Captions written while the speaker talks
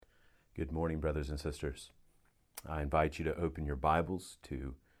Good morning, brothers and sisters. I invite you to open your Bibles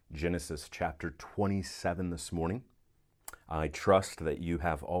to Genesis chapter 27 this morning. I trust that you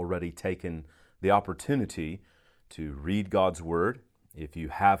have already taken the opportunity to read God's Word. If you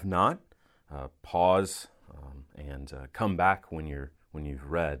have not, pause and come back when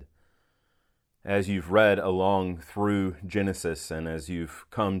you've read. As you've read along through Genesis and as you've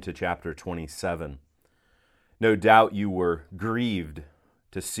come to chapter 27, no doubt you were grieved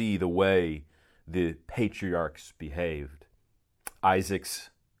to see the way the patriarchs behaved. Isaac's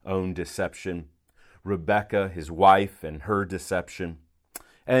own deception, Rebekah, his wife, and her deception,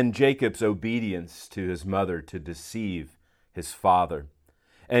 and Jacob's obedience to his mother to deceive his father,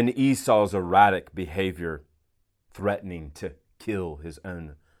 and Esau's erratic behavior, threatening to kill his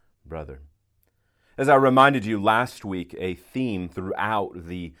own brother. As I reminded you last week, a theme throughout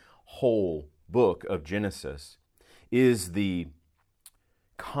the whole book of Genesis is the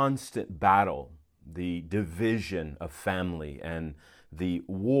constant battle, the division of family, and the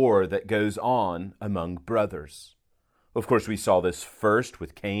war that goes on among brothers. Of course, we saw this first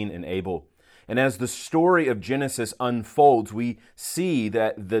with Cain and Abel. And as the story of Genesis unfolds, we see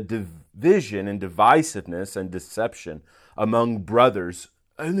that the division and divisiveness and deception among brothers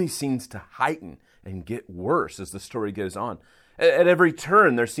only seems to heighten and get worse as the story goes on. At every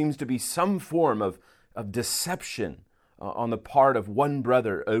turn, there seems to be some form of deception on the part of one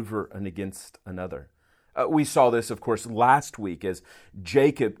brother over and against another. We saw this, of course, last week as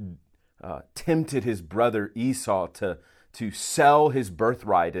Jacob tempted his brother Esau to sell his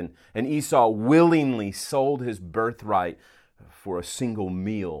birthright, and Esau willingly sold his birthright for a single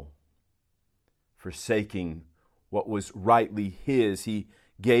meal. Forsaking what was rightly his, he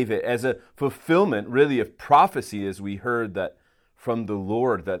gave it as a fulfillment, really, of prophecy, as we heard that from the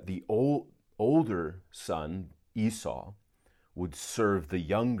Lord, that the older son, Esau, would serve the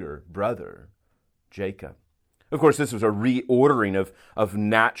younger brother, Jacob. Of course, this was a reordering of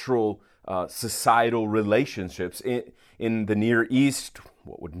natural societal relationships. In the Near East,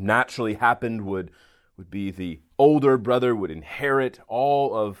 what would naturally happen would be the older brother would inherit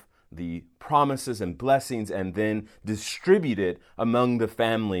all of the promises and blessings and then distribute it among the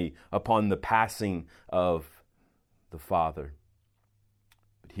family upon the passing of the father.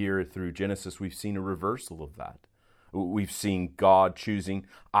 But here through Genesis, we've seen a reversal of that. We've seen God choosing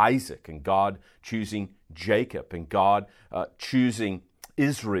Isaac and God choosing Jacob and God choosing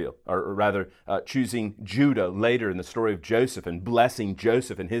Israel, or rather choosing Judah later in the story of Joseph and blessing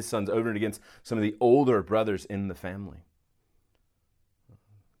Joseph and his sons over and against some of the older brothers in the family.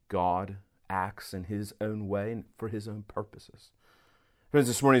 God acts in his own way and for his own purposes. Friends,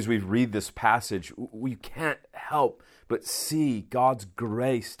 this morning as we read this passage, we can't help but see God's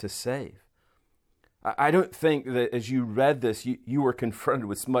grace to save. I don't think that as you read this, you were confronted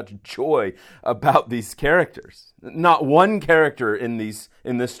with much joy about these characters. Not one character in this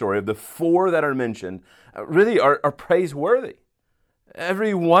story, of the four that are mentioned, really are praiseworthy.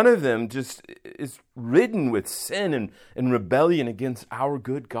 Every one of them just is ridden with sin and rebellion against our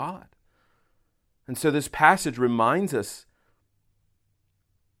good God. And so this passage reminds us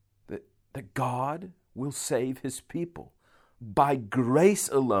that God will save his people by grace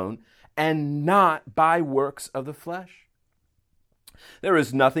alone and not by works of the flesh. There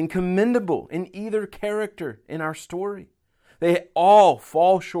is nothing commendable in either character in our story. They all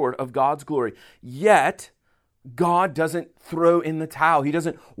fall short of God's glory. Yet, God doesn't throw in the towel. He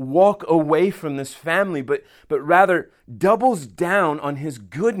doesn't walk away from this family, but rather doubles down on his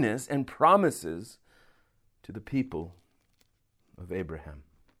goodness and promises to the people of Abraham.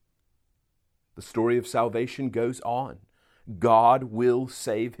 The story of salvation goes on. God will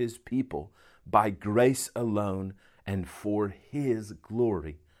save his people by grace alone and for his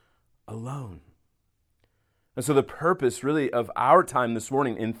glory alone. And so the purpose really of our time this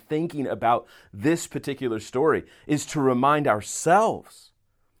morning in thinking about this particular story is to remind ourselves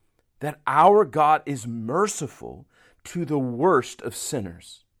that our God is merciful to the worst of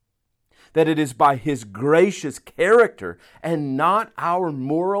sinners. That it is by his gracious character and not our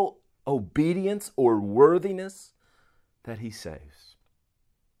moral obedience or worthiness that he saves.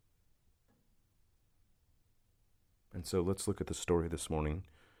 And so let's look at the story this morning.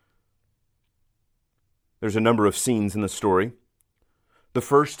 There's a number of scenes in the story. The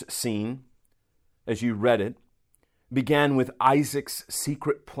first scene, as you read it, began with Isaac's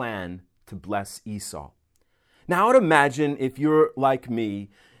secret plan to bless Esau. Now, I would imagine if you're like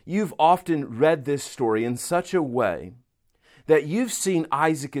me, you've often read this story in such a way that you've seen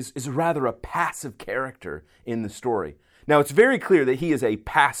Isaac as rather a passive character in the story. Now, it's very clear that he is a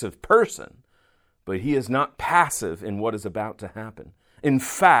passive person, but he is not passive in what is about to happen. In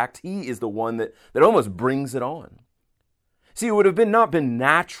fact, he is the one that almost brings it on. See, it would have not been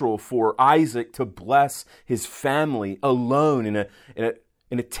natural for Isaac to bless his family alone in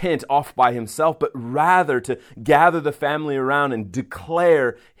a tent off by himself, but rather to gather the family around and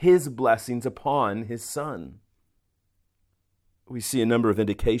declare his blessings upon his son. We see a number of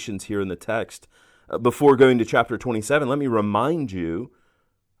indications here in the text. Before going to chapter 27, let me remind you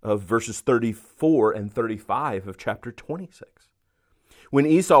of verses 34 and 35 of chapter 26. When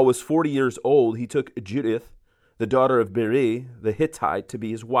Esau was 40 years old, he took Judith, the daughter of Beri, the Hittite, to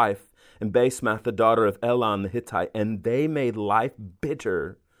be his wife, and Basemath, the daughter of Elon, the Hittite, and they made life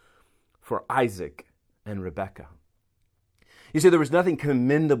bitter for Isaac and Rebekah. You see, there was nothing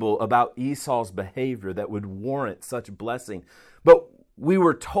commendable about Esau's behavior that would warrant such blessing. But we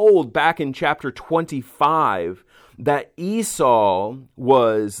were told back in chapter 25 that Esau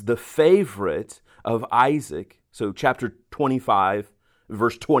was the favorite of Isaac. So chapter 25,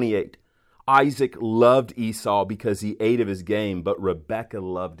 verse 28. Isaac loved Esau because he ate of his game, but Rebekah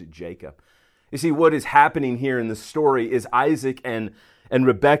loved Jacob. You see, what is happening here in the story is Isaac and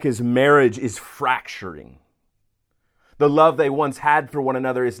Rebekah's marriage is fracturing. The love they once had for one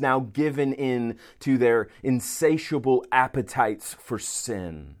another is now given in to their insatiable appetites for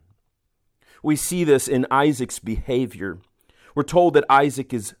sin. We see this in Isaac's behavior. We're told that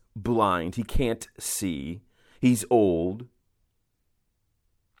Isaac is blind. He can't see. He's old.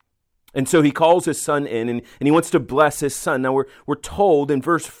 And so he calls his son in and he wants to bless his son. Now we're told in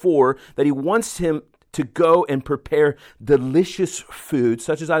verse 4 that he wants him to go and prepare delicious food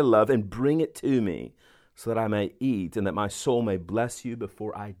such as I love and bring it to me so that I may eat and that my soul may bless you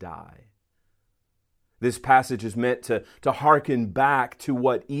before I die. This passage is meant to hearken back to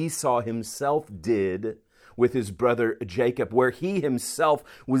what Esau himself did with his brother Jacob, where he himself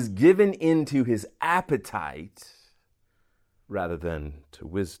was given into his appetite rather than to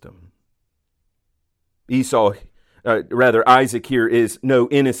wisdom. Isaac here is no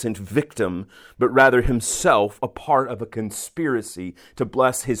innocent victim, but rather himself a part of a conspiracy to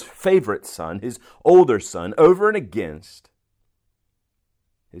bless his favorite son, his older son, over and against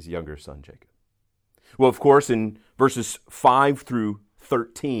his younger son, Jacob. Well, of course, in verses 5 through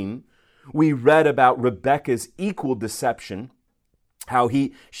 13, we read about Rebekah's equal deception, how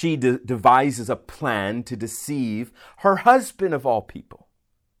she devises a plan to deceive her husband of all people,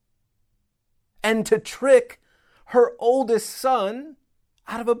 and to trick her oldest son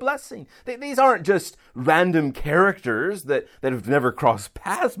out of a blessing. These aren't just random characters that have never crossed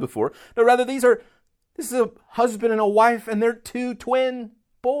paths before. No, rather, this is a husband and a wife and their 2 twin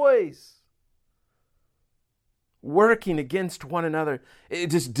boys working against one another. It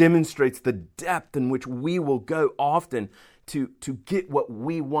just demonstrates the depth in which we will go often to get what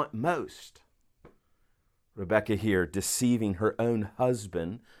we want most. Rebekah here deceiving her own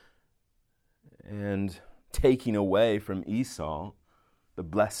husband and taking away from Esau the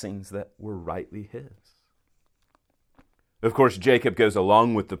blessings that were rightly his. Of course, Jacob goes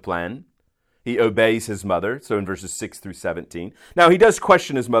along with the plan. He obeys his mother, so in verses 6 through 17. Now, he does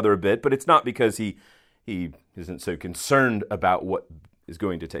question his mother a bit, but it's not because he isn't so concerned about what is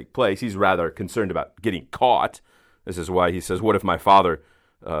going to take place. He's rather concerned about getting caught. This is why he says, "What if my father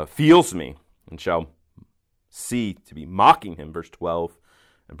feels me and shall see to be mocking him," verse 12,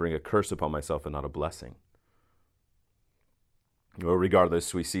 "and bring a curse upon myself and not a blessing?" Well,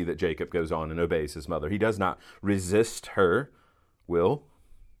 regardless, we see that Jacob goes on and obeys his mother. He does not resist her will.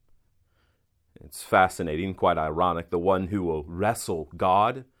 It's fascinating, quite ironic. The one who will wrestle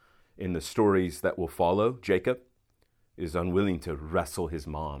God in the stories that will follow, Jacob, is unwilling to wrestle his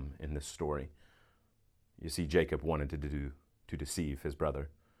mom in this story. You see, Jacob wanted to deceive his brother.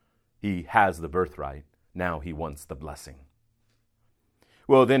 He has the birthright. Now he wants the blessing.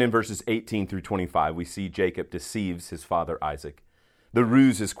 Well, then in verses 18 through 25, we see Jacob deceives his father Isaac. The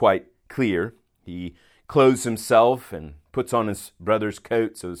ruse is quite clear. He clothes himself and puts on his brother's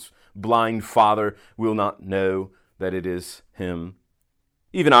coat so his blind father will not know that it is him.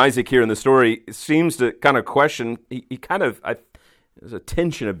 Even Isaac here in the story seems to kind of question. There's a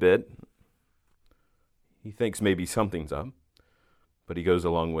tension a bit. He thinks maybe something's up, but he goes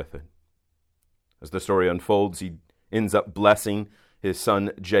along with it. As the story unfolds, he ends up blessing his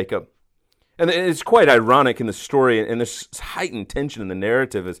son Jacob. And it's quite ironic in the story, and there's heightened tension in the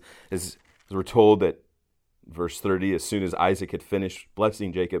narrative as we're told that, verse 30, as soon as Isaac had finished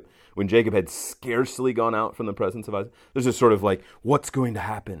blessing Jacob, when Jacob had scarcely gone out from the presence of Isaac, there's this sort of like, what's going to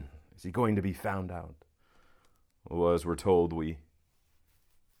happen? Is he going to be found out? Well, as we're told,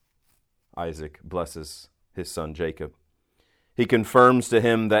 Isaac blesses his son Jacob. He confirms to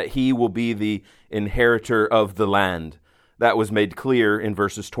him that he will be the inheritor of the land, that was made clear in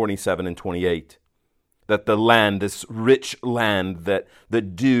verses 27 and 28. That the land, this rich land, that the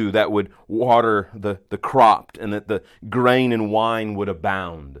dew that would water the crop, and that the grain and wine would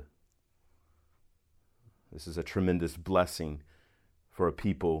abound. This is a tremendous blessing for a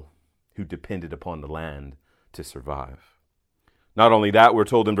people who depended upon the land to survive. Not only that, we're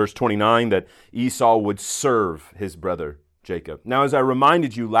told in verse 29 that Esau would serve his brother Jacob. Now, as I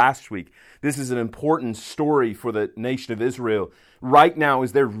reminded you last week, this is an important story for the nation of Israel. Right now,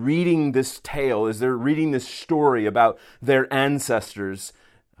 as they're reading this tale, as they're reading this story about their ancestors,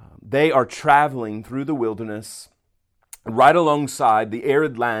 they are traveling through the wilderness right alongside the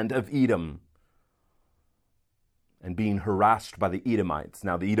arid land of Edom and being harassed by the Edomites.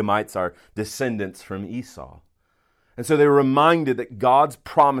 Now, the Edomites are descendants from Esau. And so they're reminded that God's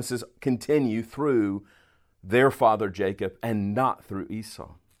promises continue through their father Jacob and not through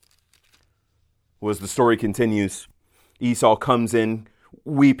Esau. Well, as the story continues, Esau comes in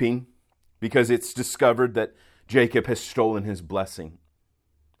weeping because it's discovered that Jacob has stolen his blessing.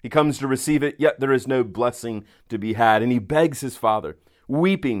 He comes to receive it, yet there is no blessing to be had. And he begs his father,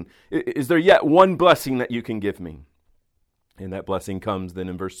 weeping, "Is there yet one blessing that you can give me?" And that blessing comes then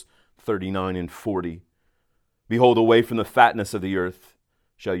in verse 39 and 40. "Behold, away from the fatness of the earth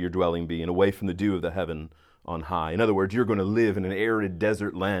shall your dwelling be, and away from the dew of the heaven on high." In other words, you're going to live in an arid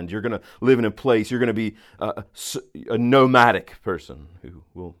desert land. You're going to live in a place. You're going to be a nomadic person who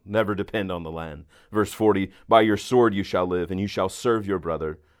will never depend on the land. Verse 40, "By your sword you shall live, and you shall serve your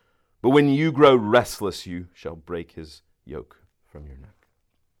brother. But when you grow restless, you shall break his yoke from your neck."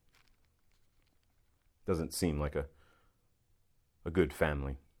 Doesn't seem like a good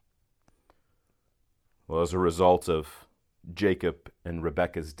family. Well, as a result of Jacob and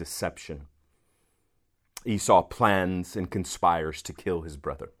Rebekah's deception, Esau plans and conspires to kill his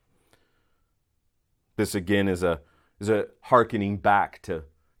brother. This again is a hearkening back to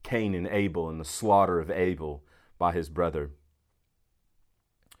Cain and Abel and the slaughter of Abel by his brother.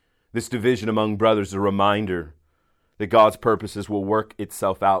 This division among brothers is a reminder that God's purposes will work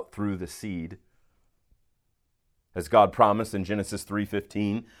itself out through the seed. As God promised in Genesis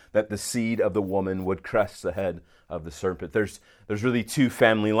 3:15, that the seed of the woman would crush the head of the serpent. There's really two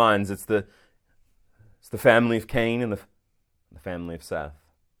family lines. It's the family of Cain and the family of Seth.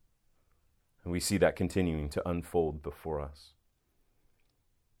 And we see that continuing to unfold before us.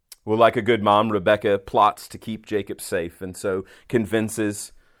 Well, like a good mom, Rebekah plots to keep Jacob safe, and so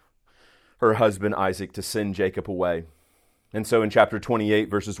convinces her husband Isaac to send Jacob away. And so in chapter 28,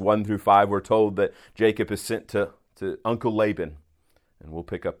 verses 1 through 5, we're told that Jacob is sent to Uncle Laban. And we'll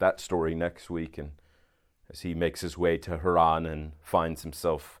pick up that story next week, and as he makes his way to Haran and finds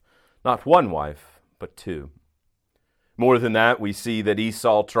himself not one wife, but two. More than that, we see that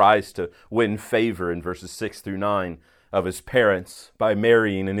Esau tries to win favor in verses 6 through 9 of his parents by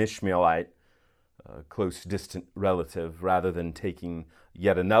marrying an Ishmaelite, a close distant relative, rather than taking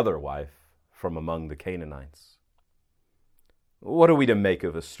yet another wife from among the Canaanites. What are we to make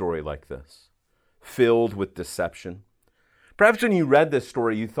of a story like this, filled with deception? Perhaps when you read this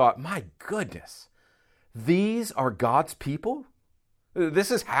story, you thought, my goodness, these are God's people? This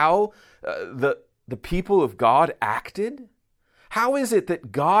is how the people of God acted? How is it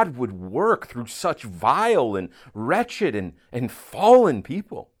that God would work through such vile and wretched and fallen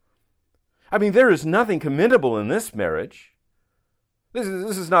people? I mean, there is nothing commendable in this marriage. This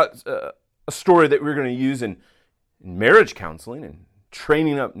is not a story that we're going to use in marriage counseling and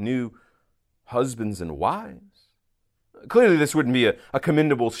training up new husbands and wives. Clearly, this wouldn't be a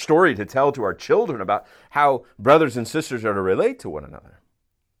commendable story to tell to our children about how brothers and sisters are to relate to one another.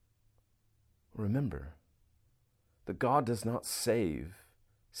 Remember that God does not save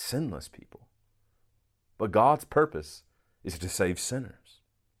sinless people, but God's purpose is to save sinners.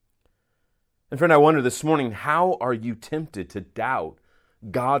 And friend, I wonder this morning, how are you tempted to doubt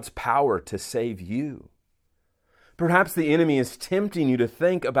God's power to save you? Perhaps the enemy is tempting you to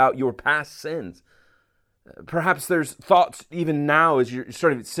think about your past sins. Perhaps there's thoughts even now as you're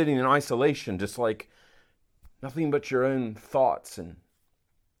sort of sitting in isolation, just like nothing but your own thoughts, and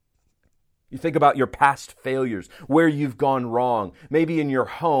you think about your past failures, where you've gone wrong, maybe in your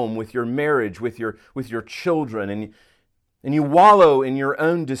home, with your marriage, with your children, and you wallow in your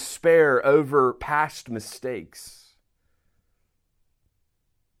own despair over past mistakes.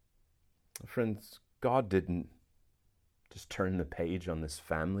 Friends, God didn't just turn the page on this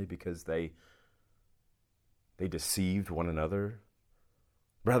family because they deceived one another.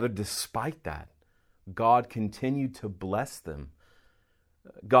 Rather, despite that, God continued to bless them.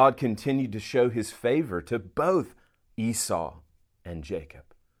 God continued to show his favor to both Esau and Jacob.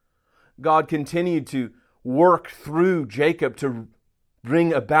 God continued to work through Jacob to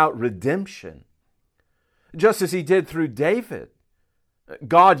bring about redemption. Just as he did through David.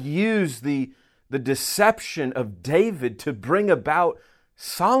 God used the deception of David to bring about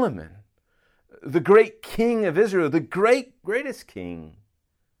Solomon, the great king of Israel, the greatest king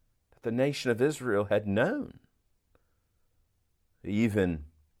that the nation of Israel had known. Even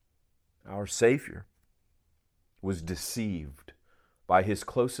our Savior was deceived by his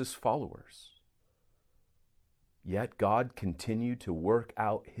closest followers. Yet God continued to work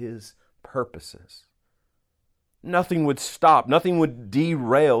out his purposes. Nothing would stop, nothing would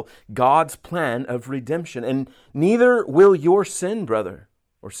derail God's plan of redemption, and neither will your sin, brother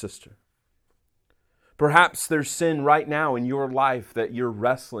or sister. Perhaps there's sin right now in your life that you're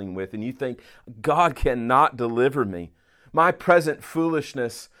wrestling with, and you think, God cannot deliver me. My present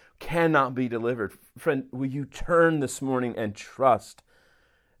foolishness cannot be delivered. Friend, will you turn this morning and trust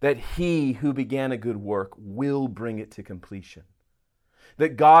that He who began a good work will bring it to completion?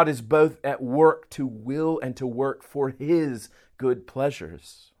 That God is both at work to will and to work for His good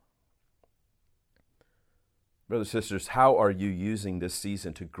pleasures. Brothers and sisters, how are you using this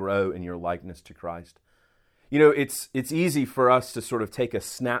season to grow in your likeness to Christ? You know, it's easy for us to sort of take a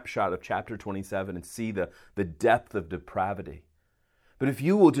snapshot of chapter 27 and see the depth of depravity. But if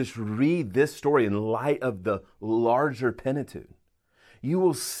you will just read this story in light of the larger Pentateuch, you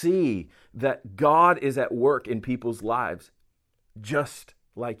will see that God is at work in people's lives just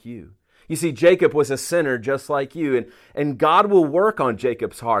like you. You see, Jacob was a sinner just like you, and God will work on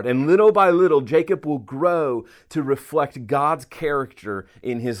Jacob's heart. And little by little, Jacob will grow to reflect God's character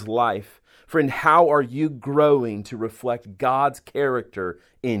in his life. Friend, how are you growing to reflect God's character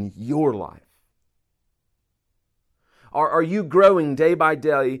in your life? Are you growing day by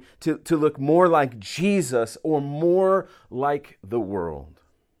day to look more like Jesus or more like the world?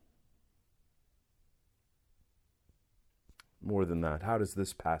 More than that, how does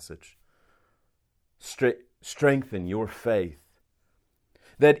this passage strengthen your faith?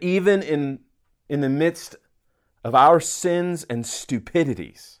 That even in the midst of our sins and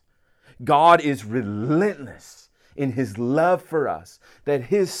stupidities, God is relentless in His love for us, that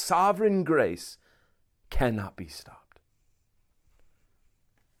His sovereign grace cannot be stopped.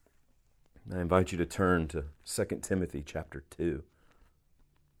 I invite you to turn to 2 Timothy chapter 2.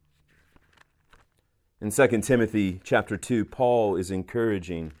 In 2 Timothy chapter 2, Paul is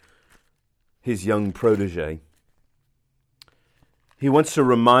encouraging his young protege. He wants to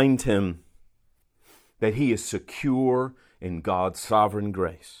remind him that he is secure in God's sovereign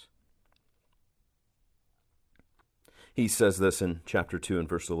grace. He says this in chapter 2 and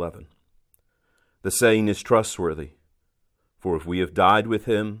verse 11. The saying is trustworthy, for if we have died with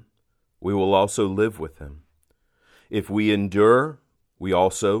Him, we will also live with Him. If we endure, we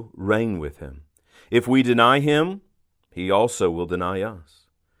also reign with Him. If we deny Him, He also will deny us.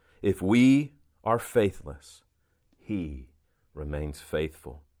 If we are faithless, He remains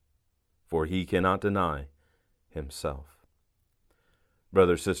faithful, for He cannot deny Himself.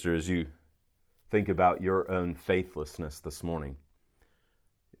 Brother, sister, as you think about your own faithlessness this morning,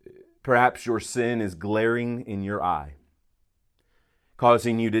 perhaps your sin is glaring in your eye,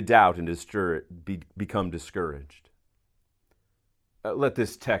 causing you to doubt and become discouraged. Let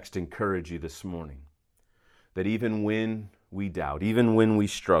this text encourage you this morning that even when we doubt, even when we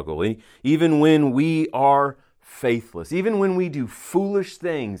struggle, even when we are faithless, even when we do foolish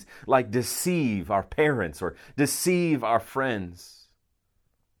things like deceive our parents or deceive our friends,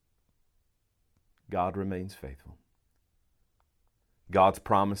 God remains faithful. God's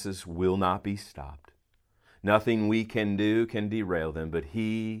promises will not be stopped. Nothing we can do can derail them, but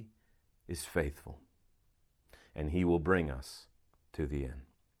He is faithful, and He will bring us to the end.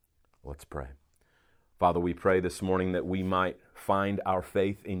 Let's pray. Father, we pray this morning that we might find our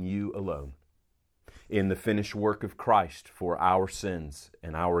faith in You alone, in the finished work of Christ for our sins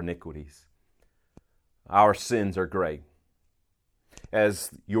and our iniquities. Our sins are great, as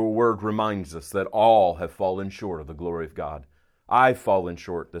Your word reminds us that all have fallen short of the glory of God. I've fallen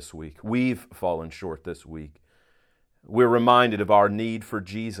short this week. We've fallen short this week. We're reminded of our need for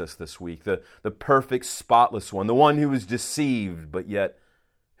Jesus this week, the perfect, spotless one, the one who was deceived, but yet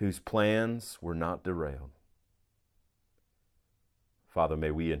whose plans were not derailed. Father,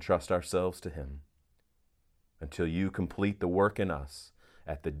 may we entrust ourselves to Him until You complete the work in us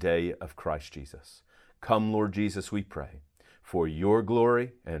at the day of Christ Jesus. Come, Lord Jesus, we pray. For Your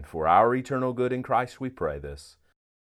glory and for our eternal good in Christ, we pray this.